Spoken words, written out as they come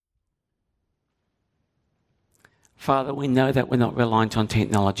Father, we know that we're not reliant on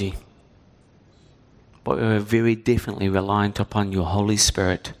technology, but we're very definitely reliant upon your Holy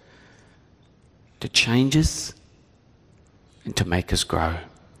Spirit to change us and to make us grow.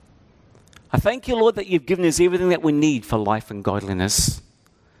 I thank you, Lord, that you've given us everything that we need for life and godliness.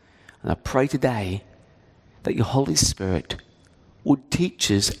 And I pray today that your Holy Spirit would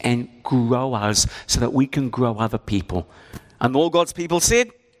teach us and grow us so that we can grow other people. And all God's people said,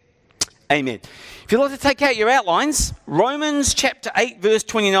 amen. If you'd like to take out your outlines, Romans chapter 8, verse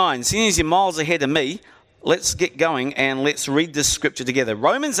 29. Seeing as you're miles ahead of me, let's get going and let's read this scripture together.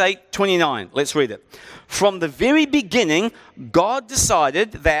 Romans 8, 29. Let's read it. From the very beginning, God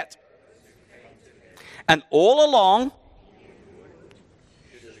decided that, and all along,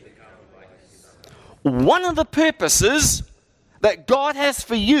 one of the purposes that God has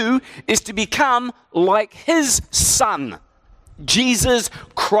for you is to become like his Son, Jesus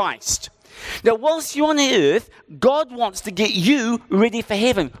Christ. Now, whilst you're on the earth, God wants to get you ready for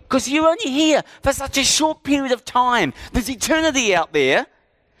heaven because you're only here for such a short period of time. There's eternity out there,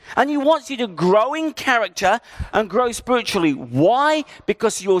 and he wants you to grow in character and grow spiritually. Why?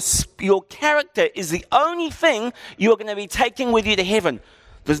 Because your character is the only thing you're going to be taking with you to heaven.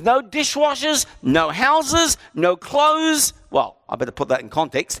 There's no dishwashers, no houses, no clothes. Well, I better put that in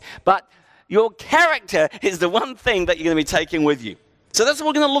context. But your character is the one thing that you're going to be taking with you. So that's what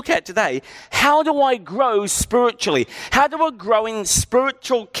we're going to look at today. How do I grow spiritually? How do I grow in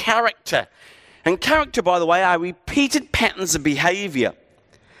spiritual character? And character, by the way, are repeated patterns of behavior.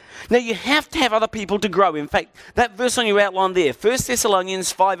 Now, you have to have other people to grow. In fact, that verse on your outline there, 1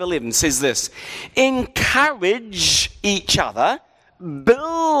 Thessalonians 5:11 says this, encourage each other,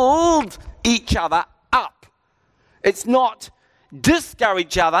 build each other up. It's not discourage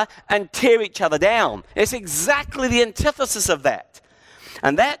each other and tear each other down. It's exactly the antithesis of that.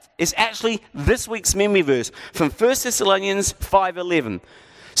 And that is actually this week's memory verse from 1 Thessalonians 5:11.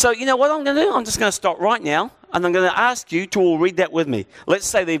 So you know what I'm going to do? I'm just going to stop right now and I'm going to ask you to all read that with me. Let's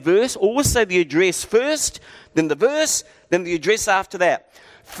say the verse, always say the address first, then the verse, then the address after that.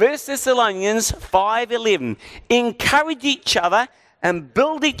 1 Thessalonians 5:11. Encourage each other and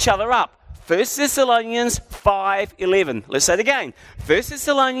build each other up. 1 Thessalonians 5:11. Let's say it again. 1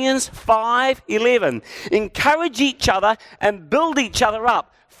 Thessalonians 5:11. Encourage each other and build each other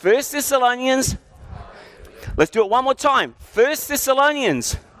up. 1 Thessalonians. Let's do it one more time. 1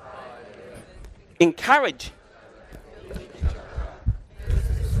 Thessalonians. Encourage.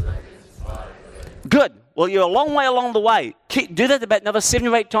 Good. Well, you're a long way along the way. Do that about another 7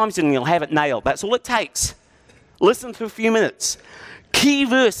 or 8 times and you'll have it nailed. That's all it takes. Listen for a few minutes. Key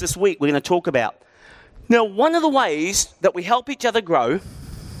verse this week we're going to talk about. Now, one of the ways that we help each other grow,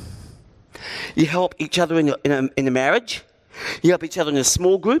 you help each other in a marriage, you help each other in a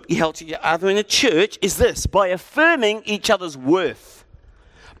small group, you help each other in a church, is this, by affirming each other's worth.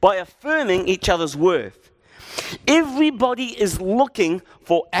 By affirming each other's worth. Everybody is looking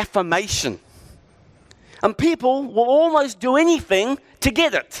for affirmation. And people will almost do anything to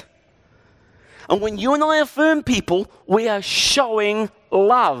get it. And when you and I affirm people, we are showing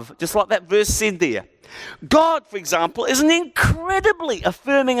love, just like that verse said there. God, for example, is an incredibly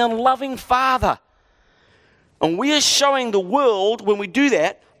affirming and loving Father. And we are showing the world, when we do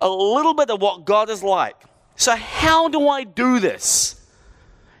that, a little bit of what God is like. So how do I do this?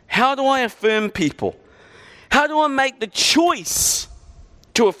 How do I affirm people? How do I make the choice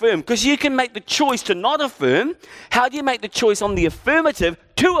to affirm? Because you can make the choice to not affirm. How do you make the choice on the affirmative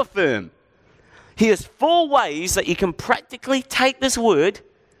to affirm? Here's 4 ways that you can practically take this word,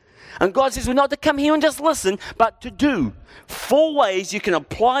 and God says we're not to come here and just listen, but to do. 4 ways you can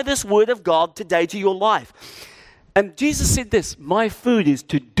apply this word of God today to your life. And Jesus said this, my food is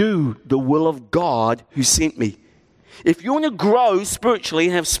to do the will of God who sent me. If you want to grow spiritually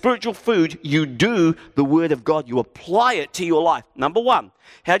and have spiritual food, you do the word of God. You apply it to your life. Number 1,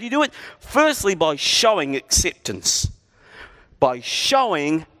 how do you do it? Firstly, by showing acceptance. By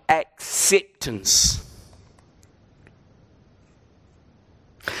showing acceptance.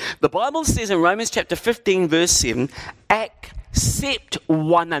 The Bible says in Romans chapter 15 verse 7, accept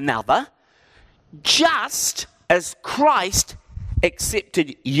one another just as Christ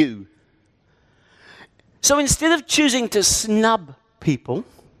accepted you. So instead of choosing to snub people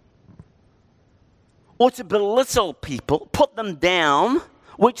or to belittle people, put them down,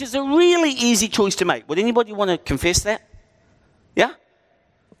 which is a really easy choice to make. Would anybody want to confess that? Yeah?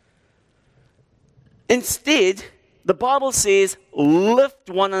 Instead, the Bible says, lift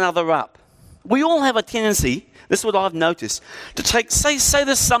one another up. We all have a tendency, this is what I've noticed, to say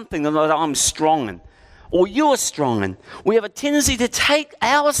there's something that I'm strong in. or you're strong in. We have a tendency to take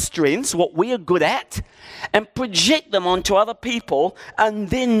our strengths, what we are good at, and project them onto other people, and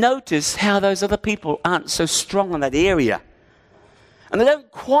then notice how those other people aren't so strong in that area. And they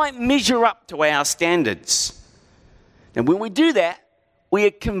don't quite measure up to our standards. And when we do that, we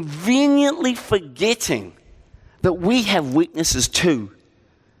are conveniently forgetting that we have weaknesses too.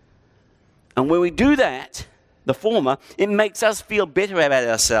 And when we do that, the former, it makes us feel better about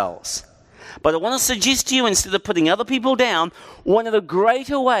ourselves. But I want to suggest to you, instead of putting other people down, one of the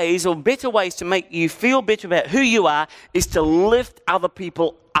greater ways or better ways to make you feel better about who you are is to lift other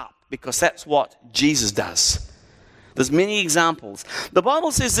people up, because that's what Jesus does. There's many examples. The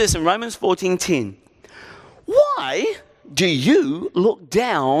Bible says this in Romans 14:10. Why do you look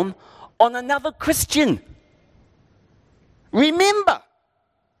down on another Christian? Remember,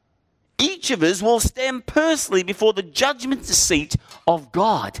 each of us will stand personally before the judgment seat of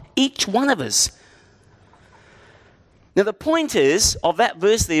God. Each one of us. Now the point is, of that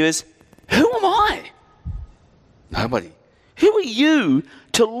verse there is, who am I? Nobody. Who are you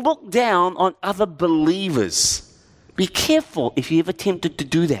to look down on other believers? Be careful if you ever tempted to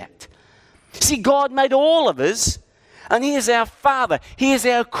do that. See, God made all of us, and He is our Father. He is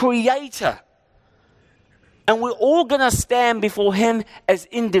our Creator. And we're all going to stand before Him as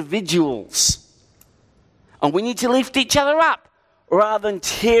individuals. And we need to lift each other up rather than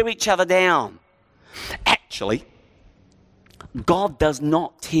tear each other down. Actually, God does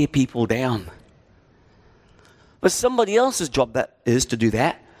not tear people down. But somebody else's job that is to do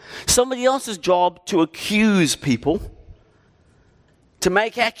that. Somebody else's job to accuse people, to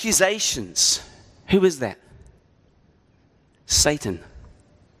make accusations. Who is that? Satan.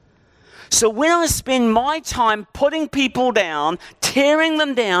 So when I spend my time putting people down, tearing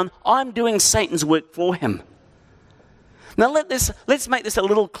them down, I'm doing Satan's work for him. Now let's make this a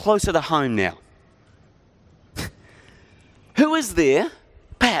little closer to home now. Who is there,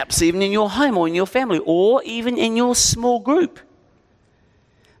 perhaps even in your home or in your family or even in your small group,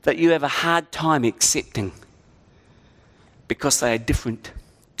 that you have a hard time accepting because they are different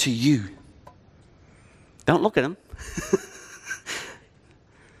to you? Don't look at them.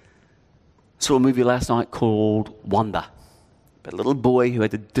 Saw a movie last night called Wonder, about a little boy who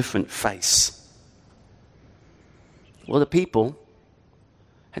had a different face. Well, the people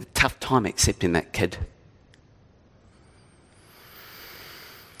had a tough time accepting that kid.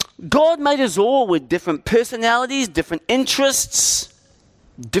 God made us all with different personalities, different interests,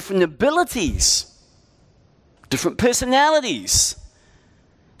 different abilities, different personalities.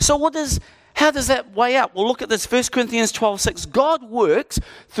 So how does that weigh up? Well, look at this, 1 Corinthians 12:6. God works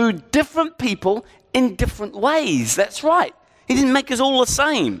through different people in different ways. That's right. He didn't make us all the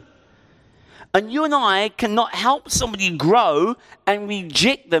same. And you and I cannot help somebody grow and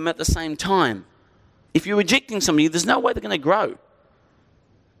reject them at the same time. If you're rejecting somebody, there's no way they're going to grow.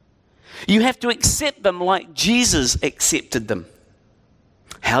 You have to accept them like Jesus accepted them.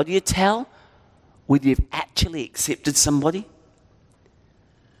 How do you tell whether you've actually accepted somebody?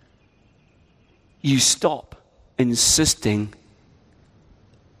 You stop insisting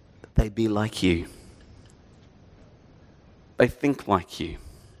that they be like you. They think like you.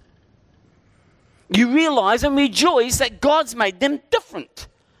 You realize and rejoice that God's made them different.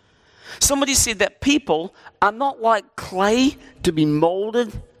 Somebody said that people are not like clay to be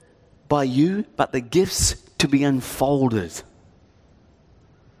molded by you, but the gifts to be unfolded.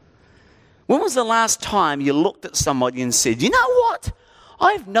 When was the last time you looked at somebody and said, you know what?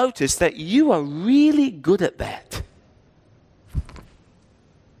 I've noticed that you are really good at that.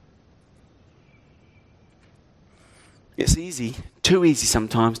 It's easy, too easy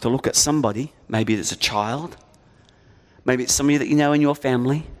sometimes, to look at somebody, maybe it's a child, maybe it's somebody that you know in your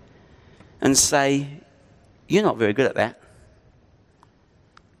family, and say, you're not very good at that.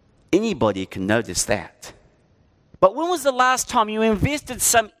 Anybody can notice that. But when was the last time you invested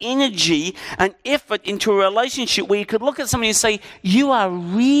some energy and effort into a relationship where you could look at somebody and say, you are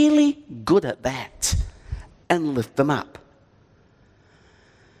really good at that, and lift them up?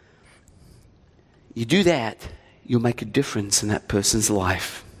 You do that, you'll make a difference in that person's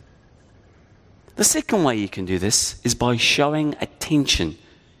life. The second way you can do this is by showing attention.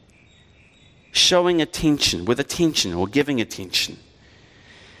 Showing attention with attention or giving attention.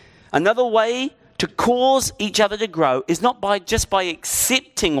 Another way to cause each other to grow is not just by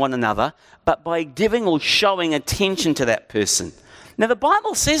accepting one another, but by giving or showing attention to that person. Now the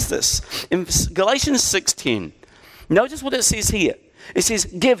Bible says this in Galatians 6:10. Notice what it says here. It says,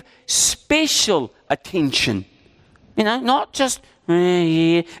 give special attention. You know, not just,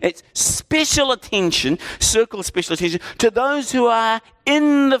 it's special attention, circle special attention, to those who are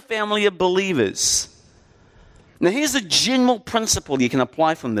in the family of believers. Now, here's a general principle you can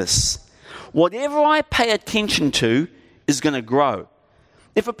apply from this. Whatever I pay attention to is going to grow.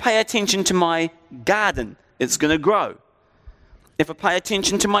 If I pay attention to my garden, it's going to grow. If I pay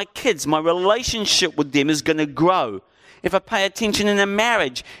attention to my kids, my relationship with them is going to grow. If I pay attention in a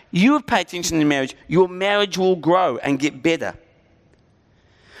marriage, you pay attention in a marriage, your marriage will grow and get better.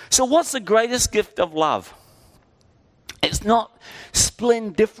 So what's the greatest gift of love? It's not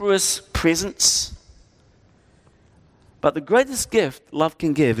splendiferous presents. But the greatest gift love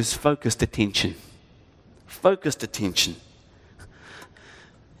can give is focused attention. Focused attention.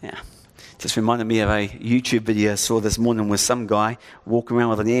 Yeah. Just reminded me of a YouTube video I saw this morning with some guy walking around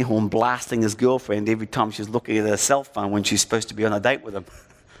with an air horn blasting his girlfriend every time she's looking at her cell phone when she's supposed to be on a date with him.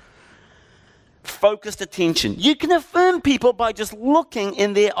 Focused attention. You can affirm people by just looking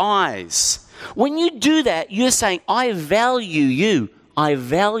in their eyes. When you do that, you're saying, I value you. I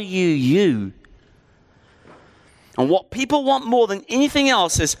value you. And what people want more than anything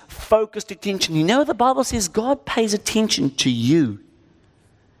else is focused attention. You know, the Bible says God pays attention to you.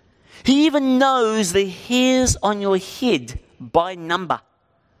 He even knows the hairs on your head by number.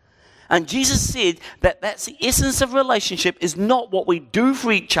 And Jesus said that that's the essence of relationship, is not what we do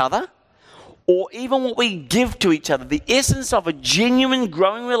for each other or even what we give to each other. The essence of a genuine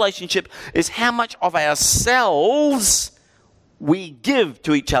growing relationship is how much of ourselves we give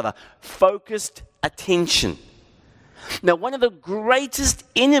to each other. Focused attention. Now, one of the greatest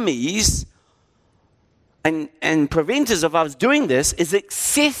enemies and preventers of us doing this is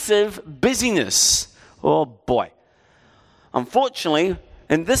excessive busyness. Oh boy. Unfortunately,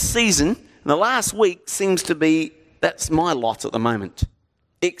 in this season, in the last week seems to be, that's my lot at the moment.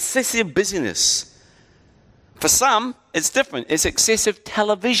 Excessive busyness. For some, it's different. It's excessive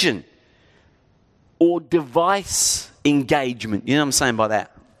television or device engagement. You know what I'm saying by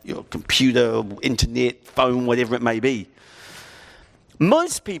that? Your computer, internet, phone, whatever it may be.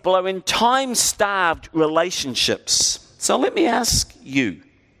 Most people are in time-starved relationships. So let me ask you,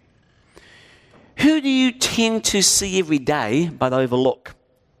 who do you tend to see every day but overlook?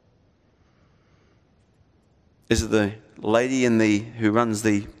 Is it the lady who runs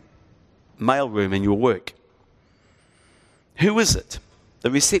the mailroom in your work? Who is it?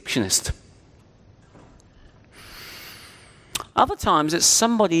 The receptionist? Other times it's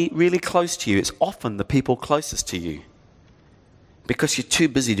somebody really close to you. It's often the people closest to you because you're too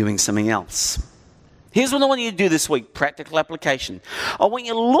busy doing something else. Here's what I want you to do this week, practical application. I want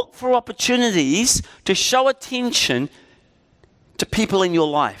you to look for opportunities to show attention to people in your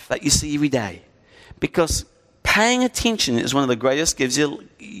life that you see every day, because paying attention is one of the greatest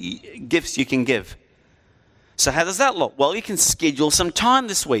gifts you can give. So how does that look? Well, you can schedule some time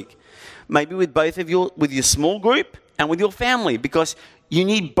this week, maybe with with your small group and with your family, because you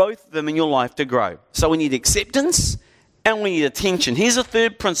need both of them in your life to grow. So we need acceptance and we need attention. Here's a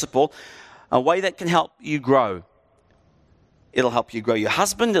third principle, a way that can help you grow. It'll help you grow your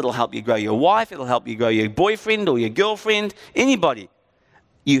husband, it'll help you grow your wife, it'll help you grow your boyfriend or your girlfriend, anybody.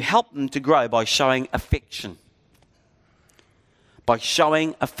 You help them to grow by showing affection. By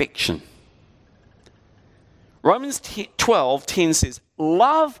showing affection. Romans 12:10 says,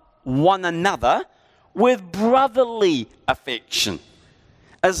 love one another with brotherly affection,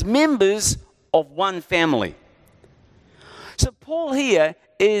 as members of one family. So Paul here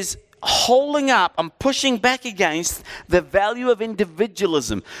is holding up and pushing back against the value of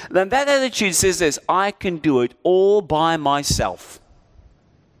individualism. Then that attitude says this: I can do it all by myself.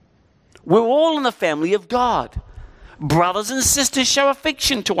 We're all in the family of God. Brothers and sisters show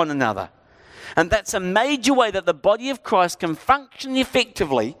affection to one another. And that's a major way that the body of Christ can function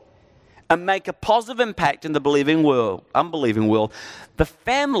effectively and make a positive impact in the unbelieving world.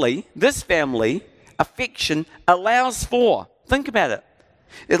 This family, affection allows for, think about it,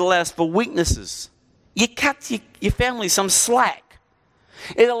 it allows for weaknesses. You cut your family some slack.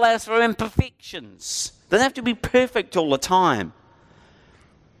 It allows for imperfections. They don't have to be perfect all the time.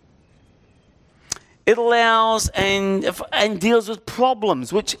 It allows and deals with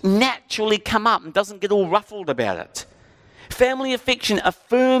problems which naturally come up and doesn't get all ruffled about it. Family affection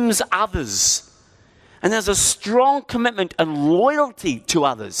affirms others and has a strong commitment and loyalty to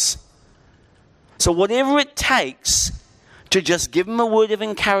others. So whatever it takes to just give them a word of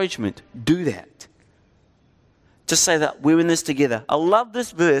encouragement, do that. Just say that we're in this together. I love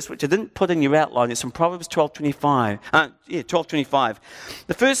this verse, which I didn't put in your outline. It's from Proverbs 12:25. 12:25.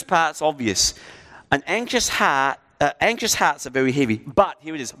 The first part's obvious. Anxious hearts are very heavy. But,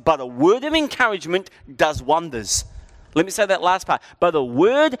 here it is, but a word of encouragement does wonders. Let me say that last part. But a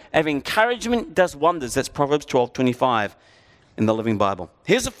word of encouragement does wonders. That's Proverbs 12:25 in the Living Bible.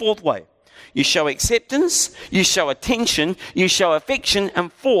 Here's the fourth way. you show acceptance, you show attention, you show affection,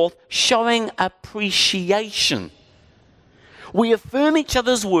 and fourth, showing appreciation. We affirm each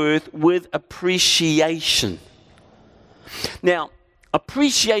other's worth with appreciation. Now,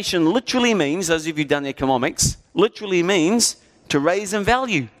 appreciation literally means, those of you who've done economics, literally means to raise in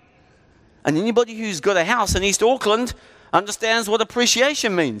value. And anybody who's got a house in East Auckland understands what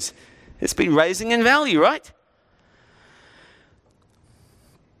appreciation means. It's been raising in value, right?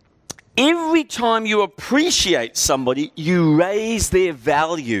 Every time you appreciate somebody, you raise their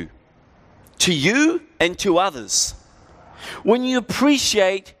value to you and to others. When you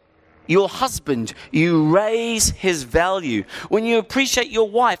appreciate your husband, you raise his value. When you appreciate your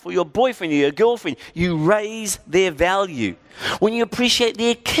wife or your boyfriend or your girlfriend, you raise their value. When you appreciate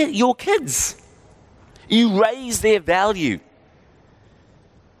your kids, you raise their value.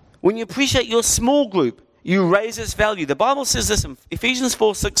 When you appreciate your small group, you raise its value. The Bible says this in Ephesians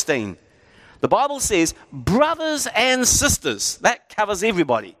 4:16. The Bible says, brothers and sisters, that covers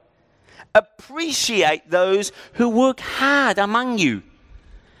everybody, appreciate those who work hard among you,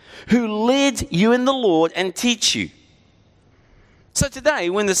 who lead you in the Lord and teach you. So today,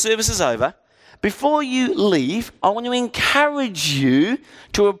 when the service is over, before you leave, I want to encourage you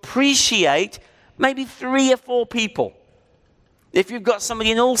to appreciate maybe 3 or 4 people. If you've got somebody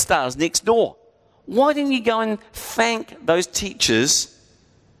in All Stars next door, why don't you go and thank those teachers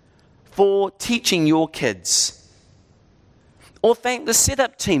for teaching your kids? Or thank the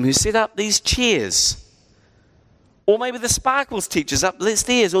setup team who set up these chairs. Or maybe the Sparkles teachers up the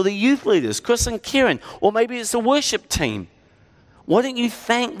stairs, or the youth leaders, Chris and Kieran. Or maybe it's the worship team. Why don't you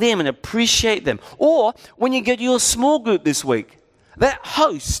thank them and appreciate them? Or when you go to your small group this week, that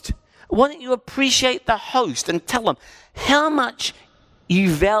host, why don't you appreciate the host and tell them how much you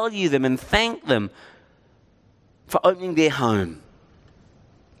value them and thank them for opening their home.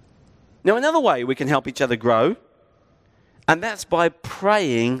 Now, another way we can help each other grow, and that's by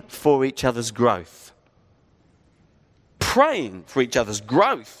praying for each other's growth. Praying for each other's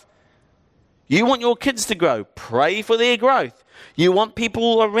growth. You want your kids to grow, pray for their growth. You want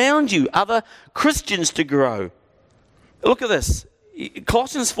people around you, other Christians, to grow. Look at this,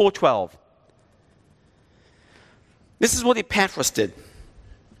 Colossians 4:12. This is what Epaphras did.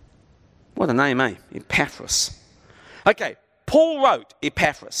 What a name, eh? Epaphras. Okay, Paul wrote,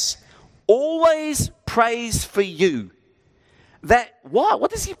 Epaphras, always prays for you. That, what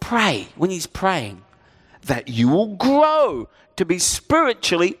does he pray when he's praying? That you will grow to be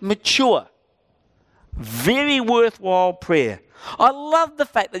spiritually mature. Very worthwhile prayer. I love the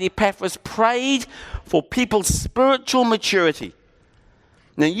fact that Epaphras prayed for people's spiritual maturity.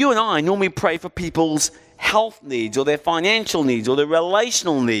 Now, you and I normally pray for people's health needs or their financial needs or their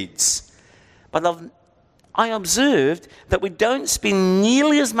relational needs. But I observed that we don't spend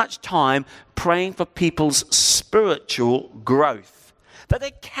nearly as much time praying for people's spiritual growth. That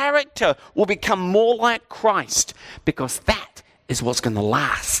their character will become more like Christ, because that is what's going to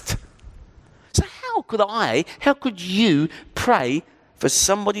last. So how could you pray for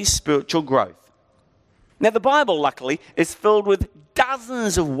somebody's spiritual growth? Now, the Bible, luckily, is filled with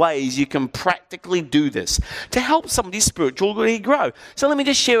dozens of ways you can practically do this to help somebody spiritually grow. So let me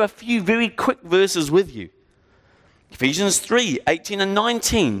just share a few very quick verses with you. Ephesians 3:18 and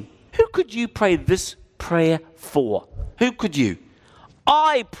 19. Who could you pray this prayer for? Who could you?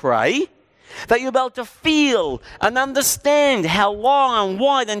 I pray that you'll be able to feel and understand how long and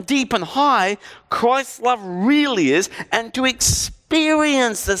wide and deep and high Christ's love really is, and to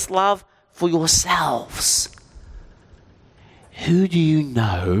experience this love for yourselves. Who do you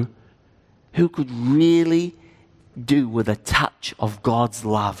know who could really do with a touch of God's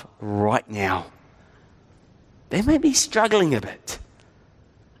love right now? They may be struggling a bit.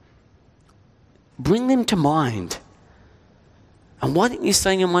 Bring them to mind. And why don't you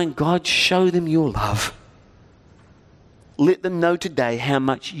say in your mind, God, show them your love. Let them know today how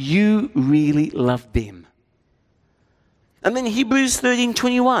much you really love them. And then Hebrews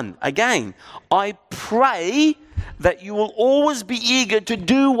 13:21. Again, I pray that you will always be eager to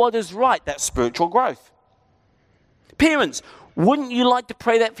do what is right. That's spiritual growth. Parents, wouldn't you like to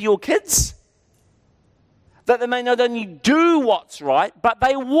pray that for your kids? That they may not only do what's right, but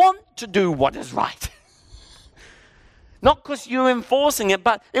they want to do what is right. Not because you're enforcing it,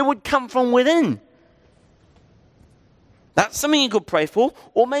 but it would come from within. That's something you could pray for.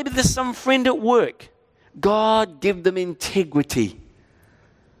 Or maybe there's some friend at work. God, give them integrity.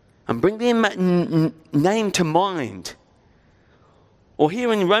 And bring their name to mind. Or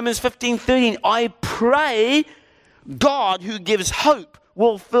here in Romans 15:13, I pray God who gives hope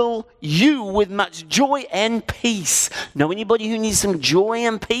will fill you with much joy and peace. Know anybody who needs some joy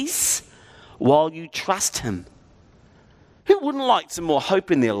and peace? while you trust him. Who wouldn't like some more hope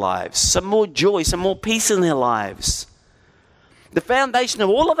in their lives, some more joy, some more peace in their lives? The foundation of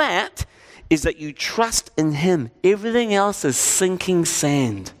all of that is that you trust in him. Everything else is sinking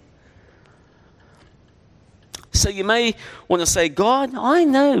sand. So you may want to say, God, I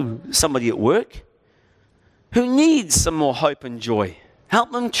know somebody at work who needs some more hope and joy.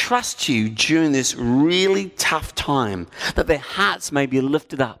 Help them trust you during this really tough time, that their hearts may be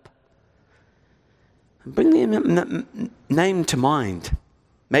lifted up. And bring their name to mind.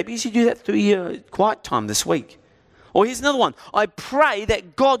 Maybe you should do that through your quiet time this week. Or here's another one. I pray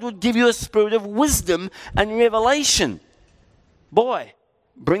that God would give you a spirit of wisdom and revelation. Boy,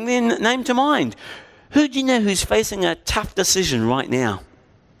 bring their name to mind. Who do you know who's facing a tough decision right now?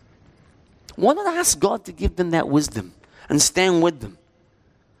 Why not ask God to give them that wisdom and stand with them?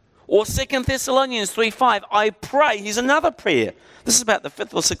 Or 2 Thessalonians 3:5, I pray, here's another prayer. This is about the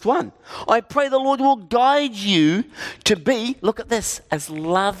fifth or sixth one. I pray the Lord will guide you to be, look at this, as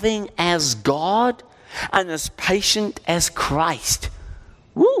loving as God and as patient as Christ.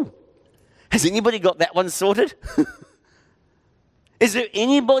 Woo! Has anybody got that one sorted? Is there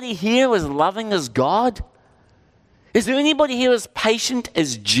anybody here as loving as God? Is there anybody here as patient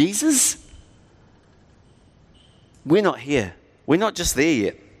as Jesus? We're not here. We're not just there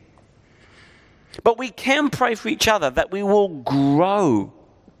yet. But we can pray for each other that we will grow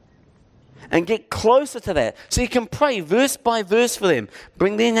and get closer to that. So you can pray verse by verse for them.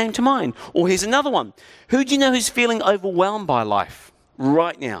 Bring their name to mind. Or here's another one. Who do you know who's feeling overwhelmed by life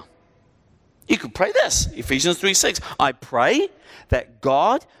right now? You could pray this, Ephesians 3:6. I pray that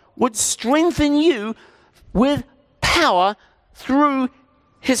God would strengthen you with power through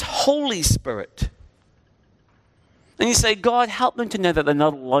his Holy Spirit. And you say, God, help them to know that they're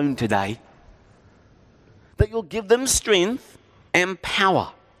not alone today. That you'll give them strength and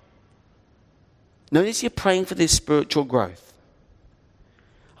power. Notice you're praying for their spiritual growth.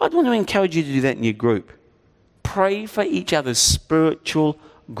 I'd want to encourage you to do that in your group. Pray for each other's spiritual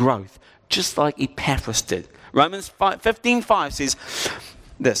growth, just like Epaphras did. Romans 15:5 says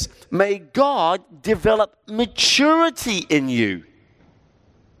this, may God develop maturity in you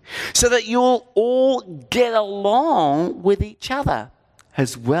so that you'll all get along with each other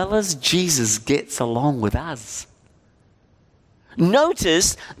as well as Jesus gets along with us.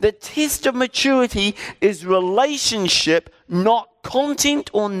 Notice the test of maturity is relationship, not content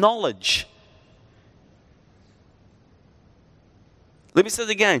or knowledge. Let me say it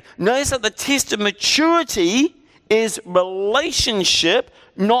again. Notice that the test of maturity is relationship,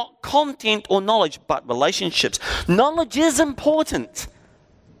 not content or knowledge, but relationships. Knowledge is important,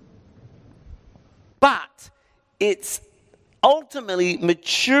 but it's ultimately,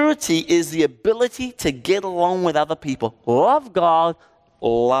 maturity is the ability to get along with other people. Love God,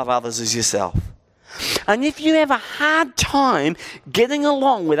 love others as yourself. And if you have a hard time getting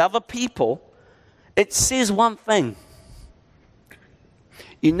along with other people, it says one thing.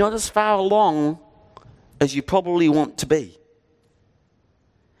 You're not as far along as you probably want to be.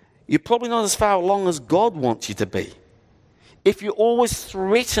 You're probably not as far along as God wants you to be. If you're always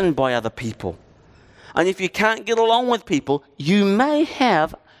threatened by other people, and if you can't get along with people, you may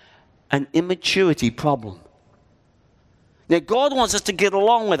have an immaturity problem. Now, God wants us to get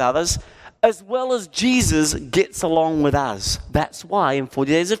along with others as well as Jesus gets along with us. That's why in 40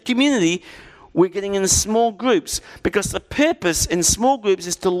 Days of Community, we're getting in small groups, because the purpose in small groups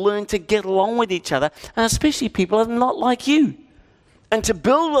is to learn to get along with each other, and especially people that are not like you, and to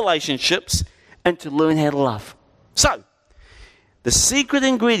build relationships and to learn how to love. So, the secret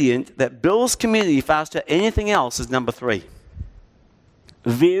ingredient that builds community faster than anything else is number 3.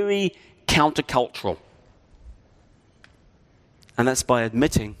 Very countercultural. And that's by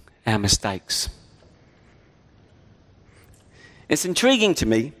admitting our mistakes. It's intriguing to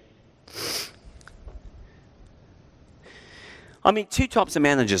me. I mean, 2 types of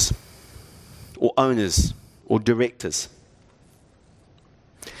managers, or owners, or directors.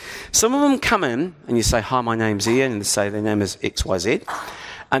 Some of them come in and you say, hi, my name's Ian, and they say their name is XYZ.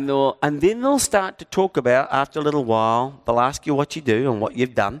 And then they'll start to talk about, after a little while, they'll ask you what you do and what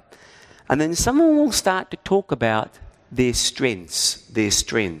you've done. And then someone will start to talk about their strengths, their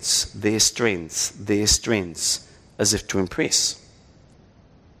strengths, their strengths, their strengths, as if to impress.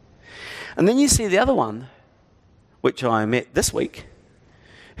 And then you see the other one, which I met this week,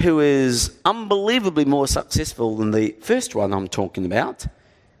 who is unbelievably more successful than the first one I'm talking about.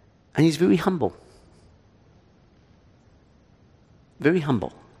 And he's very humble. Very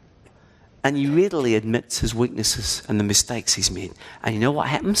humble. And he readily admits his weaknesses and the mistakes he's made. And you know what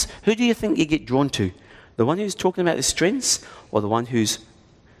happens? Who do you think you get drawn to? The one who's talking about his strengths, or the one who's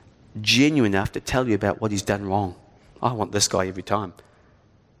genuine enough to tell you about what he's done wrong. I want this guy every time.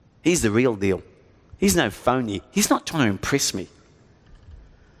 He's the real deal. He's no phony. He's not trying to impress me.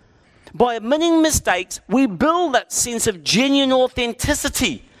 By admitting mistakes, we build that sense of genuine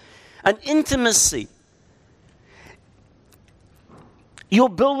authenticity and intimacy. You'll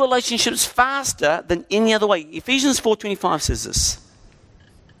build relationships faster than any other way. Ephesians 4:25 says this.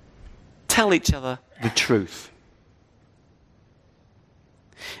 Tell each other the truth.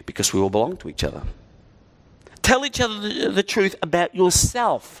 Because we all belong to each other. Tell each other the truth about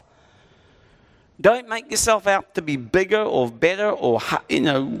yourself. Don't make yourself out to be bigger or better or,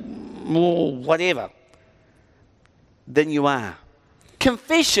 more whatever than you are.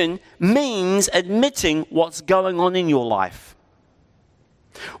 Confession means admitting what's going on in your life.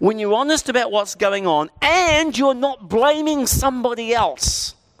 When you're honest about what's going on and you're not blaming somebody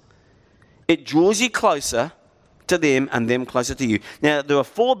else, it draws you closer to them and them closer to you. Now, there are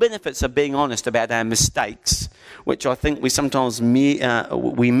 4 benefits of being honest about our mistakes, which I think we sometimes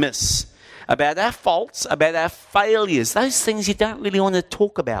we miss. About our faults, about our failures, those things you don't really want to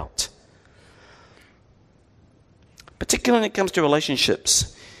talk about. Particularly when it comes to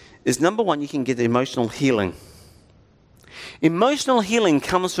relationships, is number 1, you can get emotional healing. Emotional healing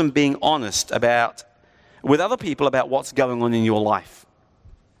comes from being honest with other people about what's going on in your life.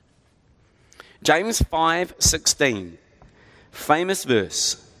 James 5:16, famous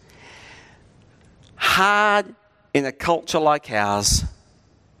verse. Hard in a culture like ours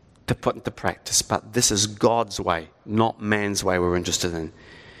to put into practice, but this is God's way, not man's way we're interested in.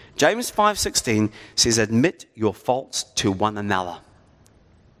 James 5:16 says, admit your faults to one another.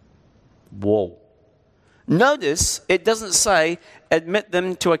 Whoa. Notice it doesn't say admit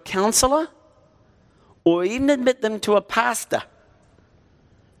them to a counselor or even admit them to a pastor.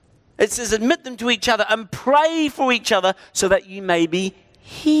 It says admit them to each other and pray for each other so that you may be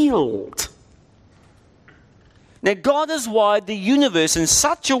healed. Now, God has wired the universe in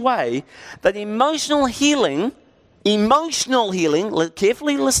such a way that emotional healing,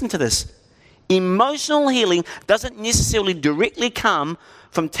 carefully listen to this, emotional healing doesn't necessarily directly come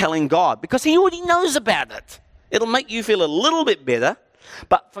from telling God, because he already knows about it. It'll make you feel a little bit better,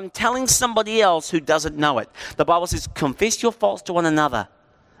 but from telling somebody else who doesn't know it. The Bible says, confess your faults to one another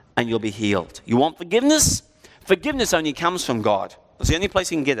and you'll be healed. You want forgiveness? Forgiveness only comes from God. That's the only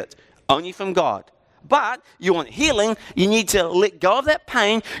place you can get it. Only from God. But you want healing, you need to let go of that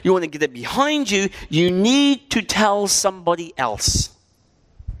pain, you want to get it behind you, you need to tell somebody else.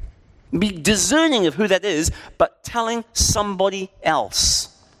 Be discerning of who that is, but telling somebody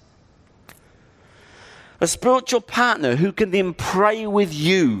else. A spiritual partner who can then pray with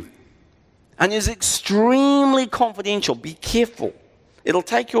you and is extremely confidential. Be careful. It'll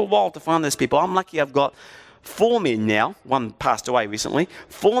take you a while to find those people. I'm lucky I've got 4 men now, one passed away recently,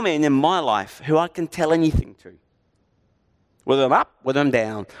 4 men in my life who I can tell anything to. Whether I'm up, whether I'm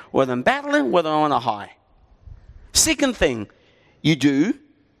down, whether I'm battling, whether I'm on a high. Second thing you do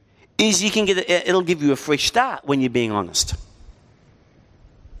is you can it'll give you a fresh start when you're being honest.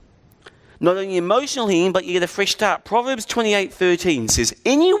 Not only emotional healing, but you get a fresh start. Proverbs 28:13 says,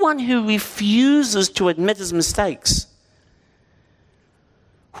 anyone who refuses to admit his mistakes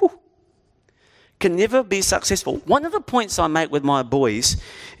can never be successful. One of the points I make with my boys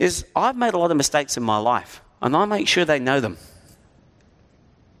is I've made a lot of mistakes in my life, and I make sure they know them.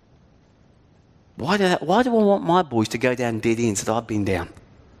 Why do I want my boys to go down dead ends that I've been down?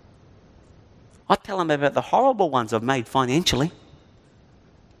 I tell them about the horrible ones I've made financially.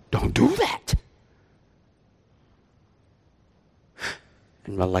 Don't do that.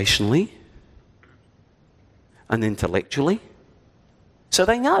 And relationally, and intellectually, so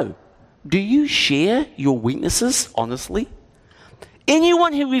they know. Do you share your weaknesses honestly?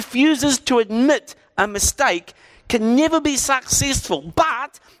 Anyone who refuses to admit a mistake can never be successful.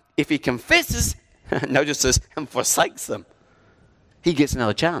 But if he confesses, notice this, and forsakes them, he gets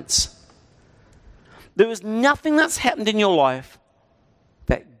another chance. There is nothing that's happened in your life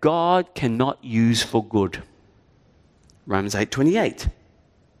that God cannot use for good. Romans 8:28.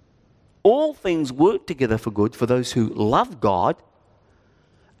 All things work together for good for those who love God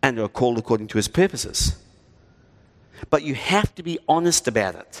and are called according to his purposes. But you have to be honest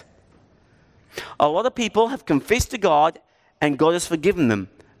about it. A lot of people have confessed to God and God has forgiven them,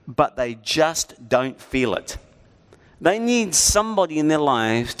 but they just don't feel it. They need somebody in their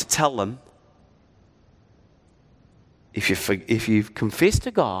lives to tell them, if you've confessed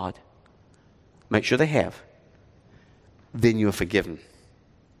to God, make sure they have, then you're forgiven.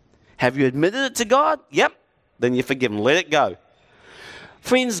 Have you admitted it to God? Yep, then you're forgiven. Let it go.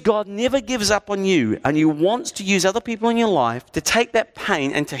 Friends, God never gives up on you, and He wants to use other people in your life to take that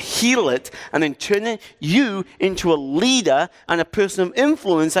pain and to heal it and then turn you into a leader and a person of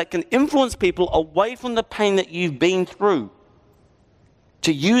influence that can influence people away from the pain that you've been through,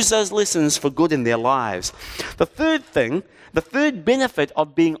 to use those lessons for good in their lives. The third benefit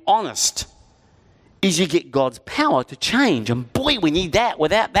of being honest is you get God's power to change. And boy, we need that.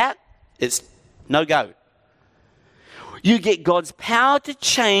 Without that, it's no go. You get God's power to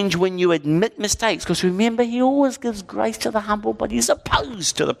change when you admit mistakes. Because remember, He always gives grace to the humble, but He's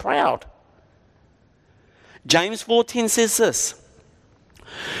opposed to the proud. James 4:10 says this: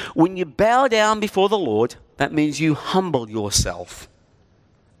 when you bow down before the Lord, that means you humble yourself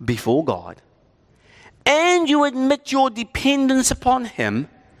before God, and you admit your dependence upon Him,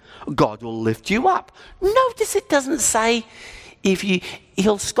 God will lift you up. Notice it doesn't say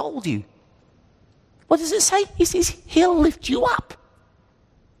He'll scold you. What does it say? He says He'll lift you up.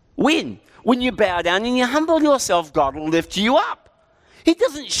 When? When you bow down and you humble yourself, God will lift you up. He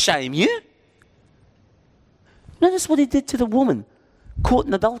doesn't shame you. Notice what He did to the woman caught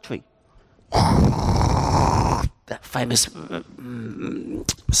in adultery. That famous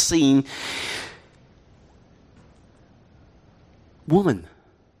scene. Woman,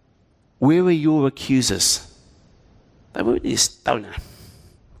 where are your accusers? They were this stoner.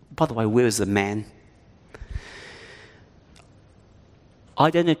 By the way, where is the man? I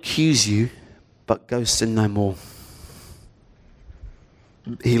don't accuse you, but go sin no more.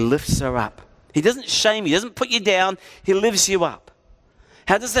 He lifts her up. He doesn't shame you. He doesn't put you down. He lifts you up.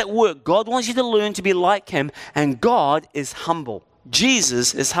 How does that work? God wants you to learn to be like Him, and God is humble.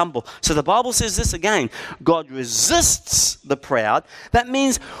 Jesus is humble. So the Bible says this again: God resists the proud. That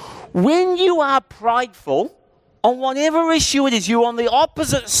means when you are prideful, on whatever issue it is, you're on the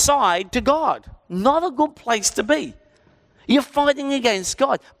opposite side to God. Not a good place to be. You're fighting against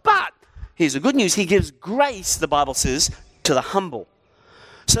God. But here's the good news: He gives grace, the Bible says, to the humble.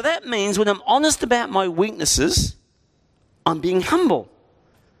 So that means when I'm honest about my weaknesses, I'm being humble.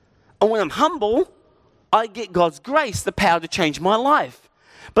 And when I'm humble, I get God's grace, the power to change my life.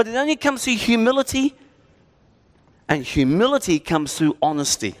 But it only comes through humility, and humility comes through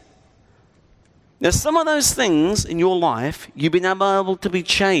honesty. Now, some of those things in your life, you've been able to be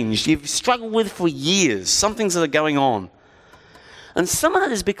changed. You've struggled with for years, some things that are going on. And some of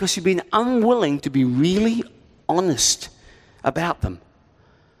that is because you've been unwilling to be really honest about them.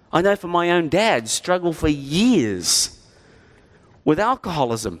 I know for my own dad, struggled for years with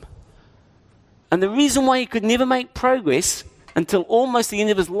alcoholism. And the reason why he could never make progress until almost the end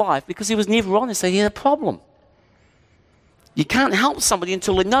of his life, because he was never honest that he had a problem. You can't help somebody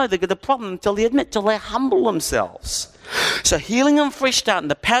until they know they've got a problem, until they admit, until they humble themselves. So healing and fresh start and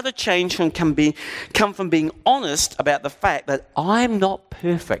the power to change come from being honest about the fact that I'm not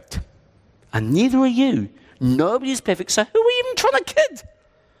perfect. And neither are you. Nobody's perfect, so who are we even trying to kid?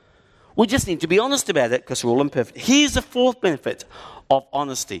 We just need to be honest about it because we're all imperfect. Here's the fourth benefit of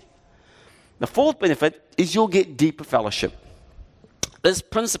honesty. The fourth benefit is you'll get deeper fellowship. This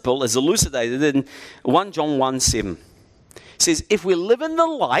principle is elucidated in 1 John 1:7. It says, if we live in the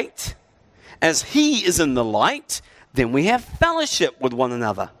light, as He is in the light, then we have fellowship with one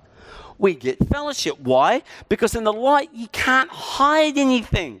another. We get fellowship. Why? Because in the light, you can't hide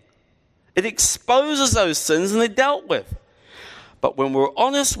anything. It exposes those sins and they're dealt with. But when we're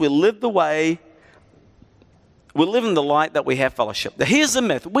honest, we live in the light that we have fellowship. Now, here's the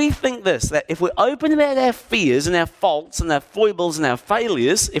myth. We think this, that if we're open about our fears and our faults and our foibles and our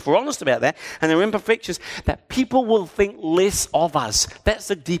failures, if we're honest about that, and our imperfections, that people will think less of us. That's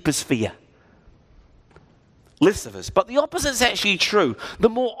the deepest fear. Less of us. But the opposite is actually true. The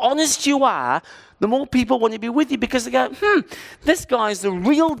more honest you are, the more people want to be with you because they go, this guy's the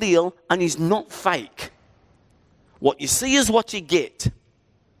real deal and he's not fake. What you see is what you get.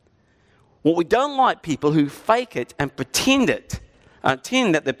 What we don't like people who fake it and pretend that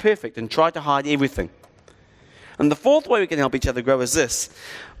they're perfect and try to hide everything. And the fourth way we can help each other grow is this: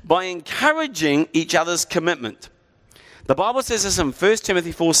 by encouraging each other's commitment. The Bible says this in 1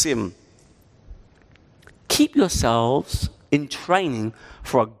 Timothy 4:7. Keep yourselves in training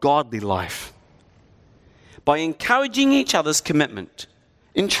for a godly life. By encouraging each other's commitment.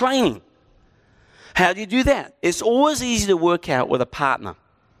 In training. How do you do that? It's always easy to work out with a partner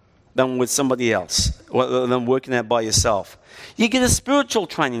than with somebody else, than working out by yourself. You get a spiritual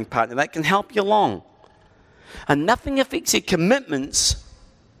training partner that can help you along. And nothing affects your commitments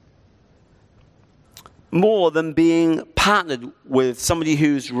more than being partnered with somebody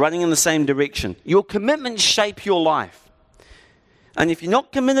who's running in the same direction. Your commitments shape your life. And if you're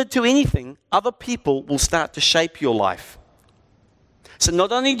not committed to anything, other people will start to shape your life. So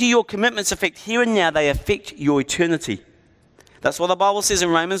not only do your commitments affect here and now, they affect your eternity. That's what the Bible says in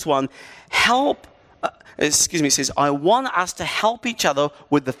Romans 1. It says, I want us to help each other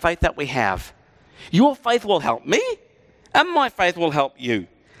with the faith that we have. Your faith will help me, and my faith will help you.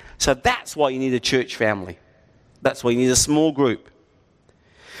 So that's why you need a church family. That's why you need a small group.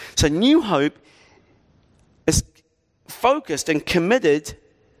 So New Hope is focused and committed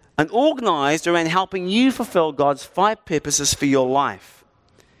and organized around helping you fulfill God's 5 purposes for your life.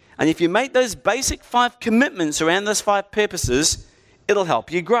 And if you make those basic 5 commitments around those 5 purposes, it'll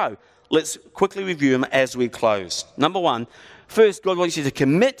help you grow. Let's quickly review them as we close. Number 1, first, God wants you to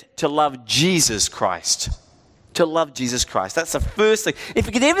commit to love Jesus Christ. To love Jesus Christ. That's the first thing. If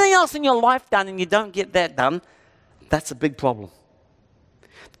you get everything else in your life done and you don't get that done, that's a big problem.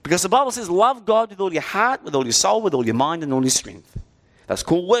 Because the Bible says, love God with all your heart, with all your soul, with all your mind, and all your strength. That's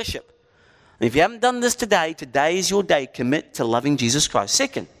called worship. And if you haven't done this today, today is your day. Commit to loving Jesus Christ.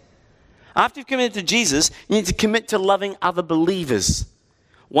 Second, after you've committed to Jesus, you need to commit to loving other believers.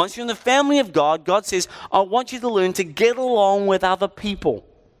 Once you're in the family of God, God says, I want you to learn to get along with other people.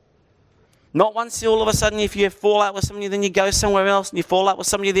 Not once all of a sudden, if you fall out with somebody, then you go somewhere else, and you fall out with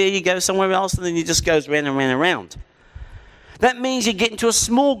somebody there, you go somewhere else, and then it just goes round and round and round. That means you get into a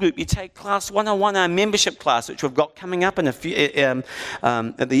small group. You take class 101, our membership class, which we've got coming up in a few,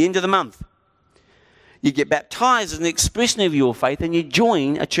 at the end of the month. You get baptized as an expression of your faith, and you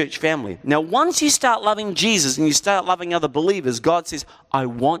join a church family. Now, once you start loving Jesus and you start loving other believers, God says, I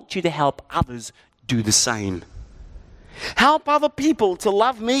want you to help others do the same. Help other people to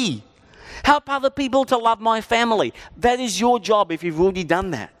love me. Help other people to love my family. That is your job if you've already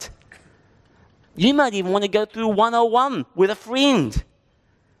done that. You might even want to go through 101 with a friend.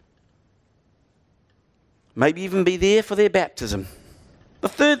 Maybe even be there for their baptism. The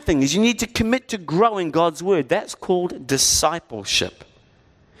third thing is you need to commit to growing God's word. That's called discipleship.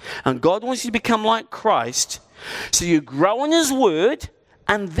 And God wants you to become like Christ. So you grow in his word,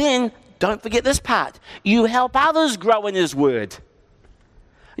 and then, don't forget this part, you help others grow in his word.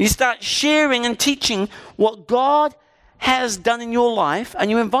 You start sharing and teaching what God has done in your life,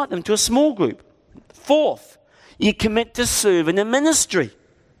 and you invite them to a small group. Fourth, you commit to serve in a ministry.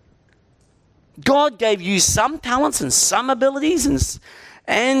 God gave you some talents and some abilities,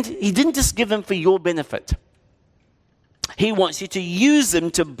 and he didn't just give them for your benefit. He wants you to use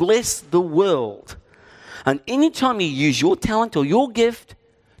them to bless the world. And anytime you use your talent or your gift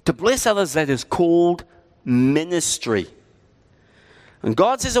to bless others, that is called ministry. And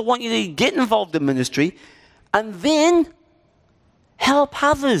God says, I want you to get involved in ministry and then help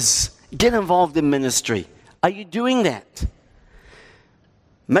others get involved in ministry. Are you doing that?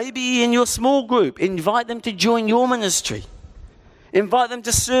 Maybe in your small group, invite them to join your ministry. Invite them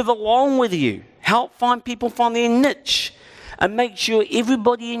to serve along with you. Help people find their niche. And make sure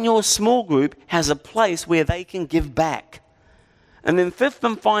everybody in your small group has a place where they can give back. And then fifth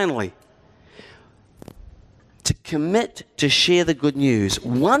and finally, to commit to share the good news.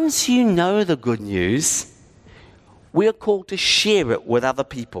 Once you know the good news, we're called to share it with other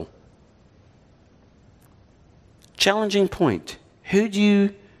people. Challenging point. Who do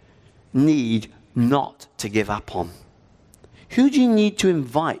you need not to give up on? Who do you need to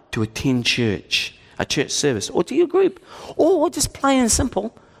invite to attend church, a church service, or to your group? Or just plain and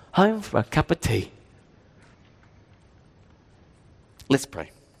simple, home for a cup of tea. Let's pray.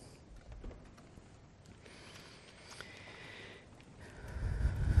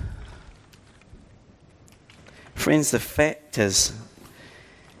 Friends, the fact is,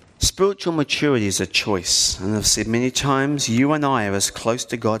 spiritual maturity is a choice. And I've said many times, you and I are as close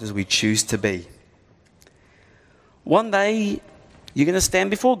to God as we choose to be. One day, you're going to stand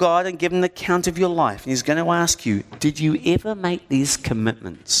before God and give him an account of your life. And he's going to ask you, did you ever make these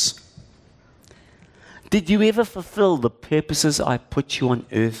commitments? Did you ever fulfill the purposes I put you on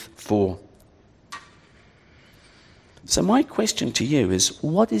earth for? So my question to you is,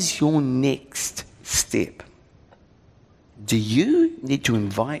 what is your next step? Do you need to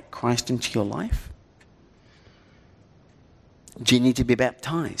invite Christ into your life? Do you need to be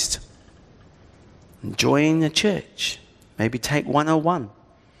baptized? Join a church. Maybe take 101.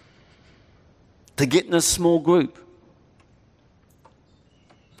 To get in a small group.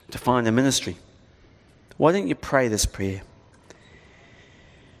 To find a ministry. Why don't you pray this prayer?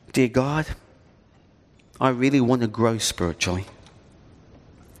 Dear God, I really want to grow spiritually.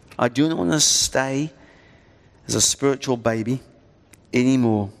 I do not want to stay as a spiritual baby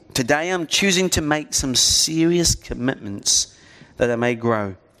anymore. Today I'm choosing to make some serious commitments that I may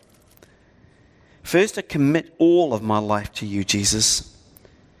grow. First, I commit all of my life to you, Jesus.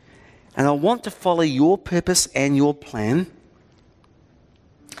 And I want to follow your purpose and your plan.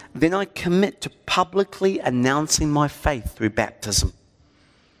 then I commit to publicly announcing my faith through baptism.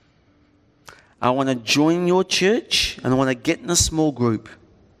 I want to join your church, and I want to get in a small group.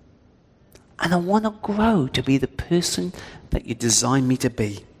 And I want to grow to be the person that you designed me to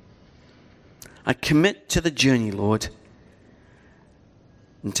be. I commit to the journey, Lord.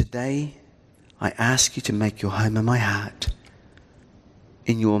 And today, I ask you to make your home in my heart.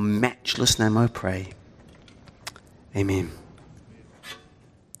 In your matchless name I pray. Amen.